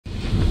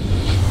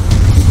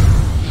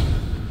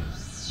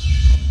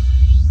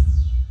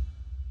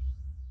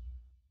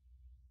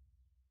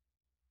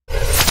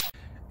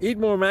Eat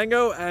more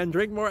mango and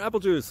drink more apple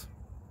juice.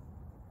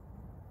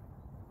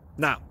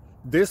 Now,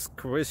 this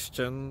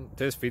video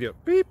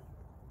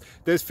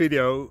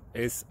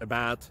is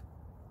about,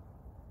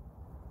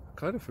 I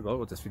kind of forgot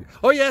what this video.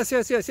 Oh yes.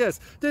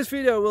 This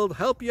video will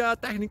help you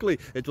out technically.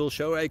 It will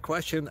show a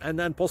question and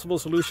then possible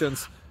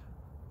solutions.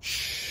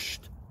 Shh.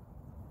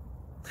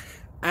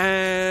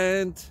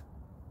 And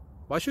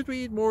why should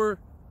we eat more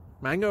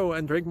mango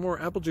and drink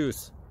more apple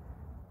juice?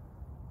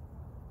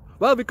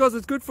 Well, because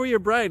it's good for your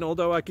brain,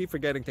 although I keep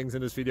forgetting things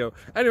in this video.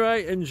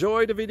 Anyway,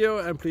 enjoy the video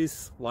and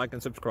please like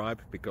and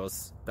subscribe,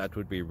 because that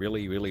would be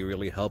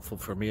really helpful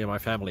for me and my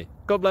family.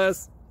 God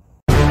bless!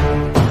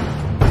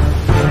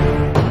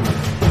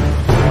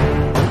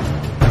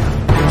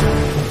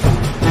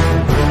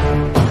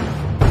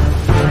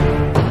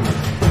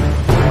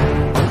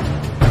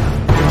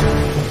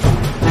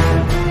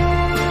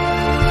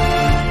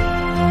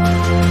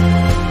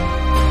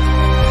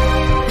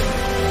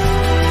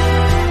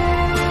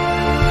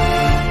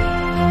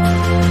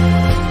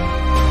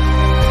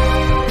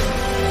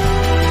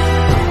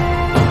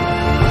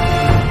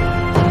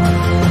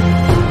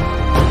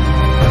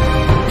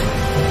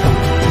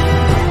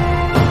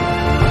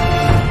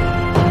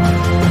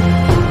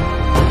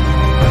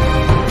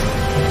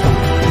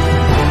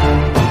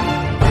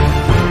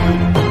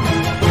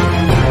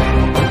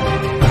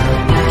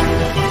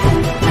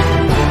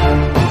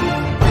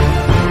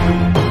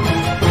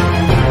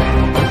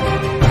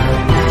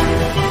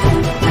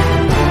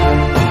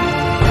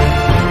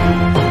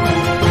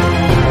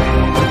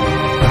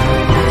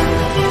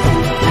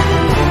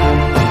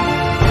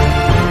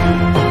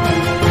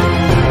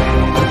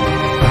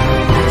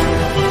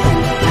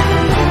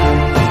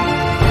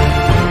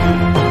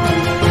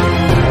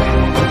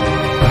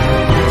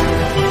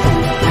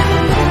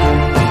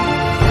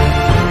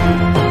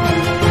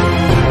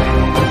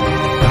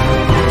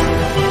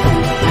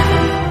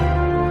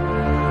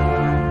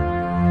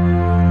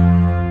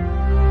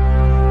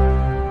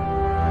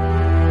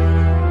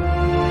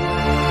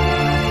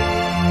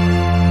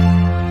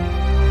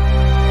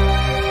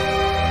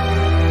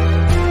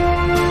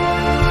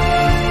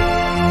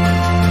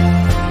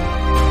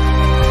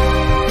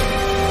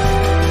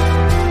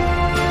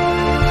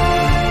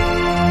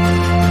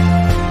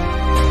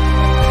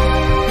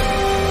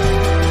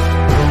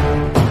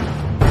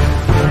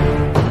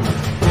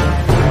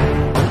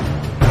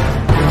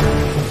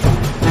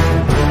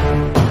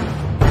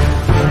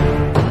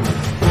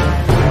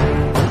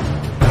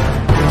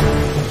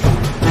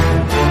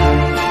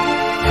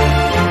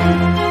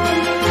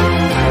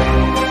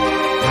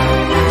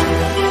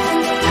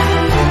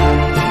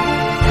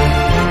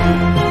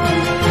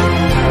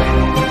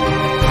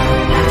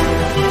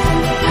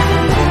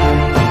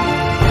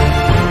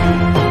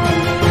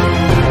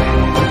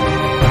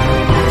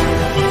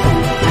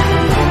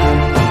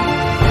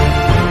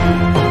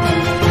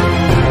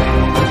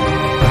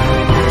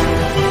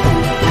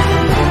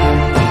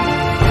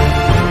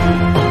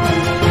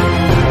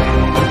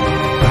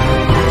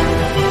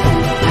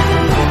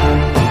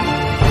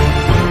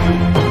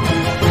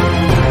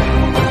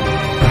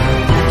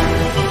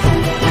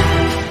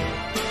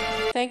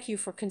 Thank you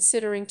for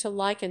considering to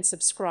like and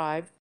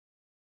subscribe.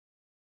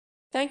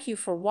 Thank you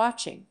for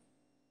watching.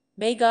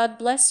 May God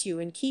bless you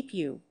and keep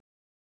you.